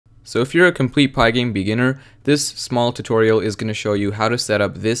So if you're a complete PyGame beginner, this small tutorial is going to show you how to set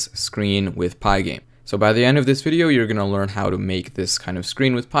up this screen with PyGame. So by the end of this video, you're going to learn how to make this kind of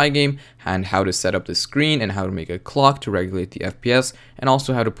screen with PyGame, and how to set up the screen, and how to make a clock to regulate the FPS, and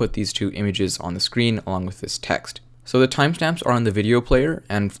also how to put these two images on the screen along with this text. So the timestamps are on the video player,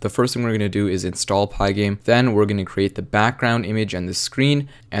 and the first thing we're going to do is install PyGame. Then we're going to create the background image and the screen,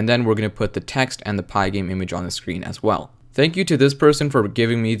 and then we're going to put the text and the PyGame image on the screen as well. Thank you to this person for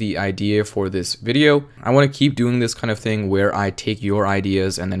giving me the idea for this video. I want to keep doing this kind of thing where I take your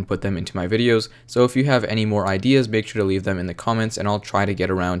ideas and then put them into my videos. So if you have any more ideas, make sure to leave them in the comments and I'll try to get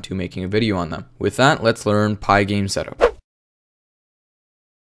around to making a video on them. With that, let's learn PyGame setup.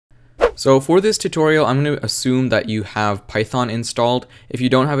 So for this tutorial, I'm going to assume that you have Python installed. If you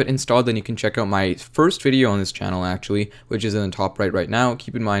don't have it installed, then you can check out my first video on this channel actually, which is in the top right now.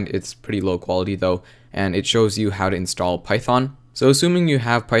 Keep in mind it's pretty low quality though, and it shows you how to install Python. So assuming you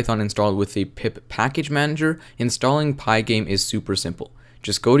have Python installed with the pip package manager, installing PyGame is super simple.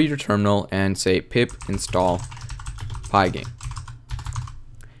 Just go to your terminal and say pip install PyGame.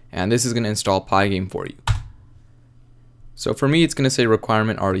 And this is going to install PyGame for you. So for me, it's going to say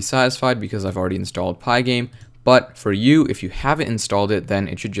requirement already satisfied because I've already installed PyGame. But for you, if you haven't installed it, then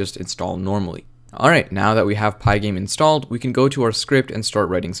it should just install normally. Alright, now that we have PyGame installed, we can go to our script and start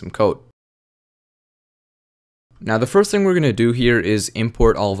writing some code. Now the first thing we're going to do here is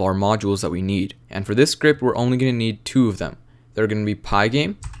import all of our modules that we need. And for this script, we're only going to need two of them. They're going to be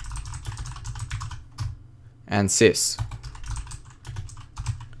PyGame and sys.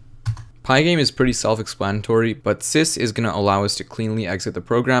 PyGame is pretty self-explanatory, but sys is going to allow us to cleanly exit the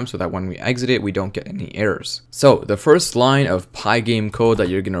program so that when we exit it, we don't get any errors. So the first line of PyGame code that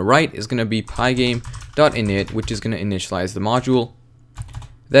you're going to write is going to be pygame.init, which is going to initialize the module.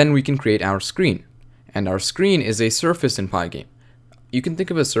 Then we can create our screen. And our screen is a surface in PyGame. You can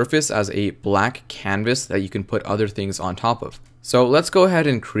think of a surface as a black canvas that you can put other things on top of. So let's go ahead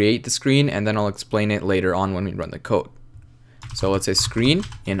and create the screen, and then I'll explain it later on when we run the code. So let's say screen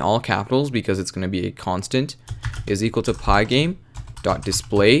in all capitals because it's going to be a constant is equal to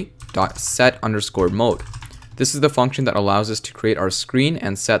pygame.display.set_mode. This is the function that allows us to create our screen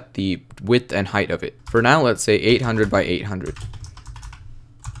and set the width and height of it. For now, let's say 800 by 800.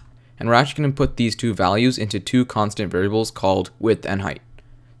 And we're actually going to put these two values into two constant variables called width and height.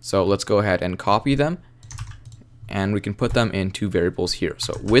 So let's go ahead and copy them, and we can put them in two variables here.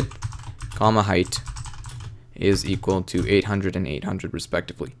 So width, comma height is equal to 800 and 800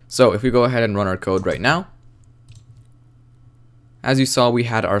 respectively. So if we go ahead and run our code right now, as you saw, we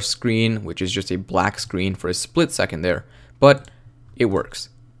had our screen, which is just a black screen for a split second there, but it works.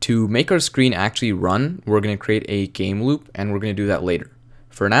 To make our screen actually run, we're going to create a game loop, and we're going to do that later.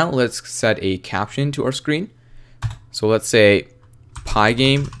 For now, let's set a caption to our screen. So let's say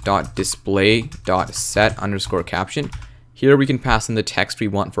pygame.display.set_caption. Here we can pass in the text we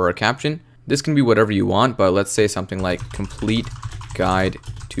want for our caption. This can be whatever you want, but let's say something like complete guide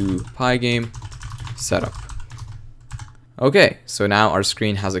to PyGame setup. Okay, so now our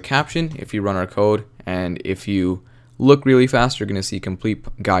screen has a caption. If you run our code, and if you look really fast, you're going to see complete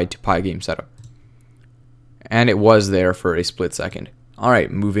guide to PyGame setup. And it was there for a split second.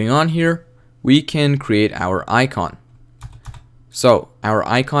 Alright, moving on here, we can create our icon. So our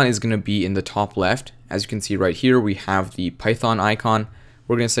icon is going to be in the top left. As you can see right here, we have the Python icon.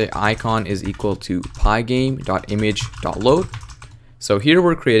 We're going to say icon is equal to pygame.image.load. So here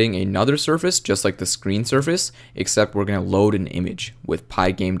we're creating another surface, just like the screen surface, except we're going to load an image with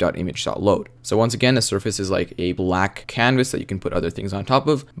pygame.image.load. So once again, a surface is like a black canvas that you can put other things on top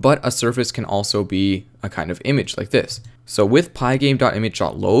of, but a surface can also be a kind of image like this. So with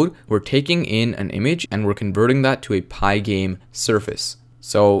pygame.image.load, we're taking in an image and we're converting that to a PyGame surface.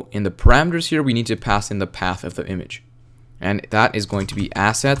 So in the parameters here, we need to pass in the path of the image. And that is going to be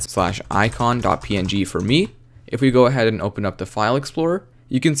assets/icon.png for me. If we go ahead and open up the file explorer,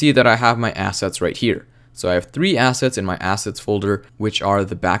 you can see that I have my assets right here. So I have three assets in my assets folder, which are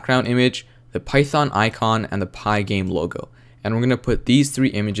the background image, the Python icon, and the PyGame logo. And we're going to put these three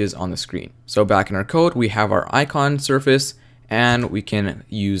images on the screen. So back in our code, we have our icon surface, and we can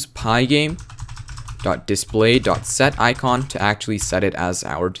use pygame.display.setIcon to actually set it as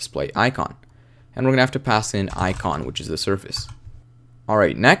our display icon. And we're going to have to pass in icon, which is the surface.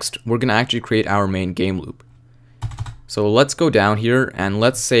 Alright, next, we're going to actually create our main game loop. So let's go down here and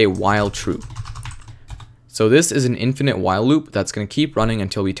let's say while true. So this is an infinite while loop that's going to keep running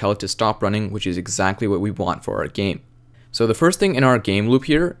until we tell it to stop running, which is exactly what we want for our game. So the first thing in our game loop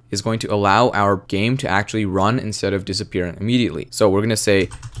here is going to allow our game to actually run instead of disappearing immediately. So we're going to say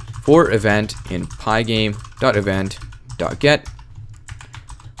for event in pygame.event.get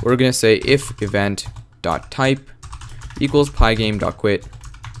we're going to say if event.type equals pygame.quit,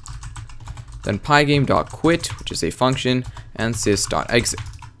 then pygame.quit, which is a function, and sys.exit.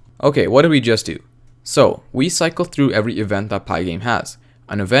 Okay, what did we just do? So we cycle through every event that Pygame has.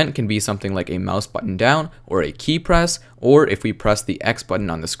 An event can be something like a mouse button down, or a key press, or if we press the X button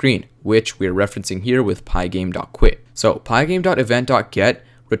on the screen, which we're referencing here with pygame.quit. So pygame.event.get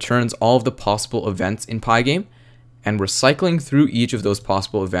returns all of the possible events in Pygame, and we're cycling through each of those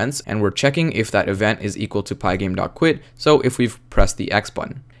possible events, and we're checking if that event is equal to pygame.quit, so if we've pressed the X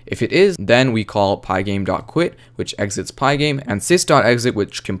button. If it is, then we call pygame.quit, which exits Pygame, and sys.exit,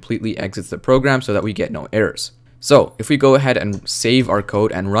 which completely exits the program so that we get no errors. So if we go ahead and save our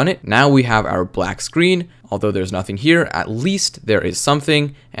code and run it, now we have our black screen. Although there's nothing here, at least there is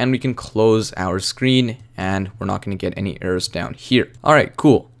something, and we can close our screen and we're not going to get any errors down here. All right,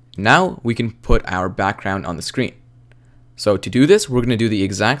 cool. Now we can put our background on the screen. So to do this, we're going to do the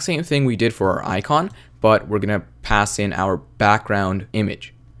exact same thing we did for our icon, but we're going to pass in our background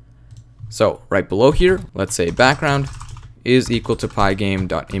image. So right below here, let's say background is equal to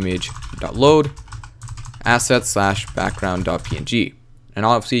pygame.image.load asset/background.png. And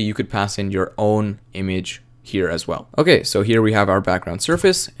obviously you could pass in your own image here as well. Okay, so here we have our background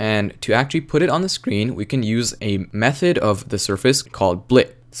surface, and to actually put it on the screen, we can use a method of the surface called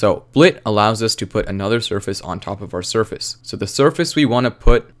blit. So blit allows us to put another surface on top of our surface. So the surface we want to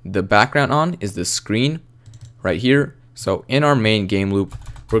put the background on is the screen right here. So in our main game loop,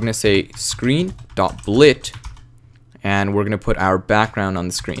 we're going to say screen.blit, and we're going to put our background on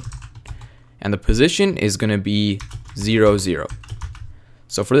the screen. And the position is going to be 0, 0.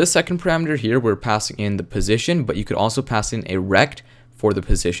 So for this second parameter here, we're passing in the position, but you could also pass in a rect for the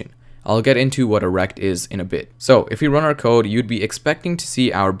position. I'll get into what a rect is in a bit. So if we run our code, you'd be expecting to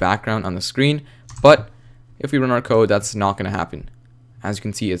see our background on the screen, but if we run our code, that's not going to happen. As you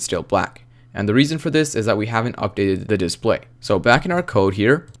can see, it's still black. And the reason for this is that we haven't updated the display. So back in our code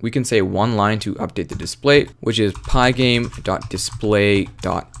here, we can say one line to update the display, which is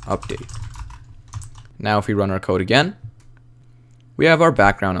pygame.display.update. Now if we run our code again, we have our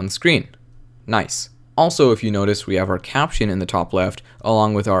background on the screen. Nice. Also, if you notice, we have our caption in the top left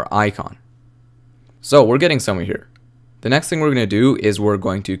along with our icon. So we're getting somewhere here. The next thing we're going to do is we're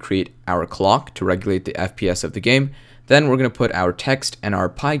going to create our clock to regulate the FPS of the game. Then we're going to put our text and our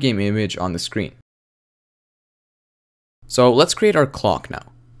Pygame image on the screen. So let's create our clock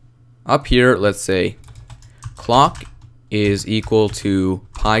now. Up here, let's say clock is equal to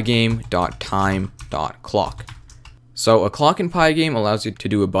pygame.time.clock. So a clock in Pygame allows you to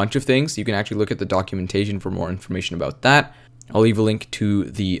do a bunch of things. You can actually look at the documentation for more information about that. I'll leave a link to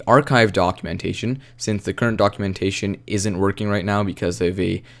the archive documentation, since the current documentation isn't working right now because of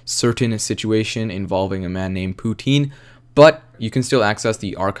a certain situation involving a man named Poutine. But you can still access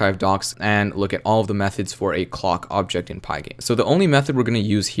the archive docs and look at all of the methods for a clock object in Pygame. So the only method we're going to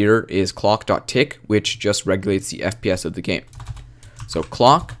use here is clock.tick, which just regulates the FPS of the game. So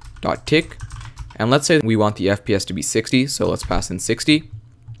clock.tick, and let's say we want the FPS to be 60, so let's pass in 60.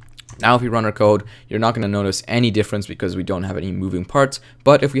 Now if we run our code, you're not going to notice any difference because we don't have any moving parts,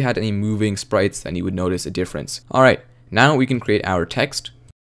 but if we had any moving sprites, then you would notice a difference. Alright, now we can create our text.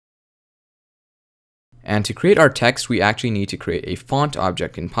 And to create our text, we actually need to create a font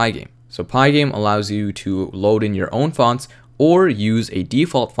object in Pygame. So Pygame allows you to load in your own fonts or use a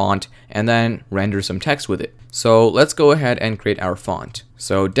default font and then render some text with it. So let's go ahead and create our font.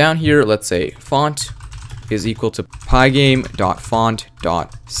 So down here, let's say font is equal to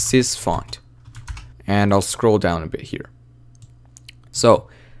pygame.font.sysfont. And I'll scroll down a bit here. So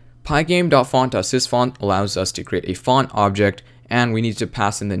pygame.font.sysfont allows us to create a font object, and we need to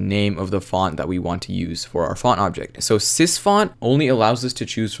pass in the name of the font that we want to use for our font object. So sysfont only allows us to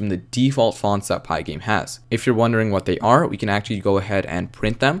choose from the default fonts that Pygame has. If you're wondering what they are, we can actually go ahead and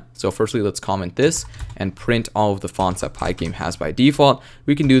print them. So firstly, let's comment this and print all of the fonts that Pygame has by default.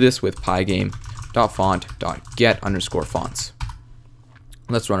 We can do this with pygame.font.get_fonts.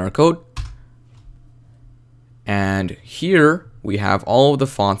 Let's run our code. And here we have all of the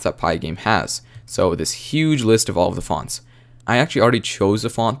fonts that Pygame has. So this huge list of all of the fonts. I actually already chose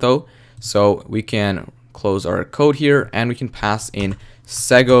a font though, so we can close our code here and we can pass in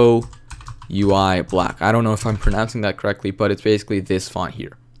Sego UI Black. I don't know if I'm pronouncing that correctly, but it's basically this font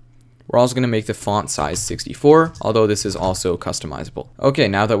here. We're also going to make the font size 64, although this is also customizable. Okay,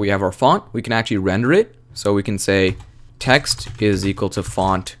 now that we have our font, we can actually render it. So we can say text is equal to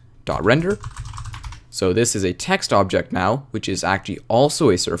font.render. So this is a text object now, which is actually also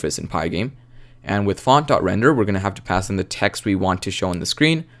a surface in Pygame. And with font.render, we're going to have to pass in the text we want to show on the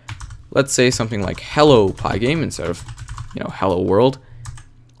screen. Let's say something like hello Pygame instead of, hello world.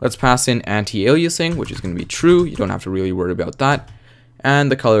 Let's pass in anti-aliasing, which is going to be true. You don't have to really worry about that.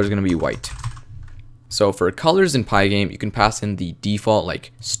 And the color is going to be white. So for colors in PyGame, you can pass in the default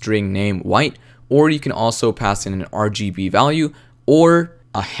like string name white, or you can also pass in an RGB value or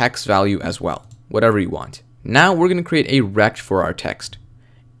a hex value as well, whatever you want. Now we're going to create a rect for our text.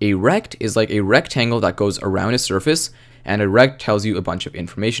 A rect is like a rectangle that goes around a surface, and a rect tells you a bunch of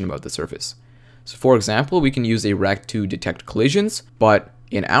information about the surface. So for example, we can use a rect to detect collisions, but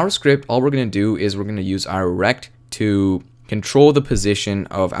in our script, all we're going to do is we're going to use our rect to control the position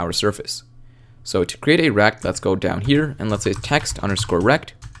of our surface. So to create a rect, let's go down here and let's say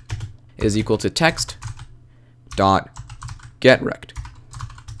text_rect is equal to text.getRect.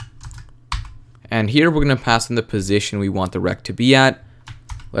 And here we're going to pass in the position we want the rect to be at.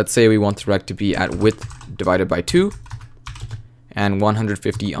 Let's say we want the rect to be at width divided by 2 and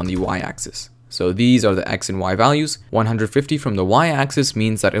 150 on the y-axis. So these are the x and y values. 150 from the y-axis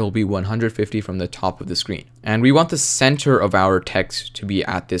means that it will be 150 from the top of the screen. And we want the center of our text to be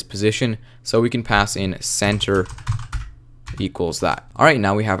at this position, so we can pass in center equals that. All right,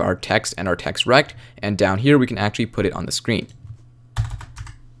 now we have our text and our text rect, and down here we can actually put it on the screen.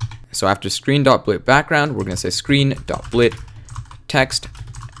 So after screen.blit background, we're going to say screen.blit text,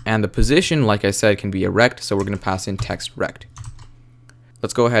 and the position, like I said, can be a rect, so we're going to pass in text rect.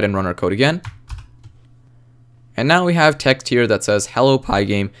 Let's go ahead and run our code again. And now we have text here that says Hello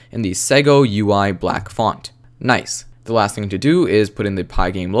PyGame in the Sego UI black font. Nice. The last thing to do is put in the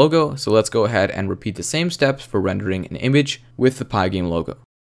PyGame logo, so let's go ahead and repeat the same steps for rendering an image with the PyGame logo.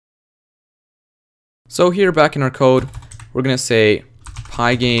 So here back in our code, we're going to say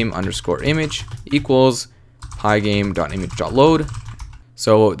pygame_image equals pygame.image.load.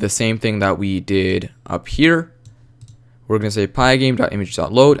 So the same thing that we did up here. We're going to say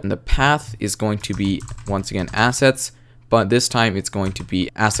pygame.image.load, and the path is going to be, once again, assets, but this time it's going to be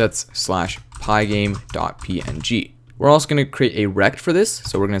assets/pygame.png. We're also going to create a rect for this,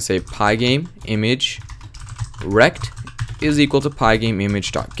 so we're going to say pygame image rect is equal to pygame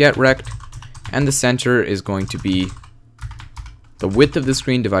image.getRect, and the center is going to be the width of the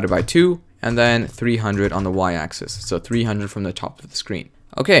screen divided by 2, and then 300 on the y-axis, so 300 from the top of the screen.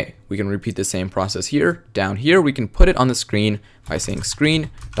 Okay, we can repeat the same process here. Down here, we can put it on the screen by saying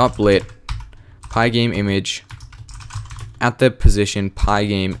screen.blit pygame image at the position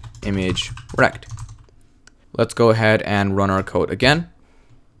pygame image rect. Let's go ahead and run our code again.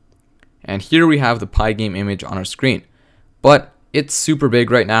 And here we have the PyGame image on our screen, but it's super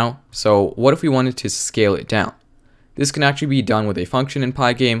big right now. So what if we wanted to scale it down? This can actually be done with a function in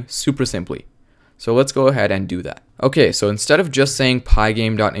PyGame super simply. So let's go ahead and do that. Okay, so instead of just saying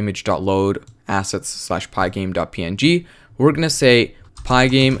pygame.image.load assets/pygame.png, we're going to say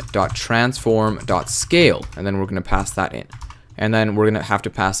pygame.transform.scale, and then we're going to pass that in. And then we're going to have to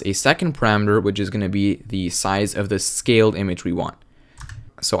pass a second parameter, which is going to be the size of the scaled image we want.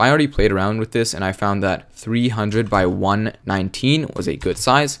 So I already played around with this, and I found that 300 by 119 was a good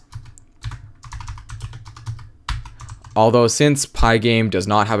size. Although since PyGame does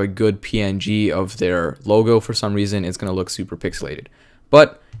not have a good PNG of their logo for some reason, it's going to look super pixelated.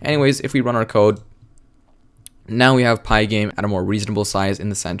 But anyways, if we run our code, now we have PyGame at a more reasonable size in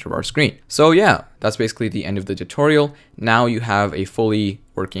the center of our screen. So yeah, that's basically the end of the tutorial. Now you have a fully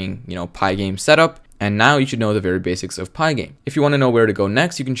working, PyGame setup, and now you should know the very basics of PyGame. If you want to know where to go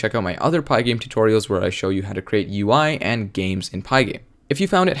next, you can check out my other PyGame tutorials where I show you how to create UI and games in PyGame. If you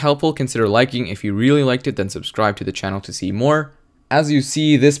found it helpful, consider liking. If you really liked it, then subscribe to the channel to see more. As you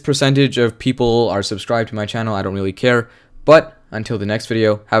see, this percentage of people are subscribed to my channel. I don't really care. But until the next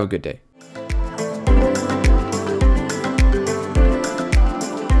video, have a good day.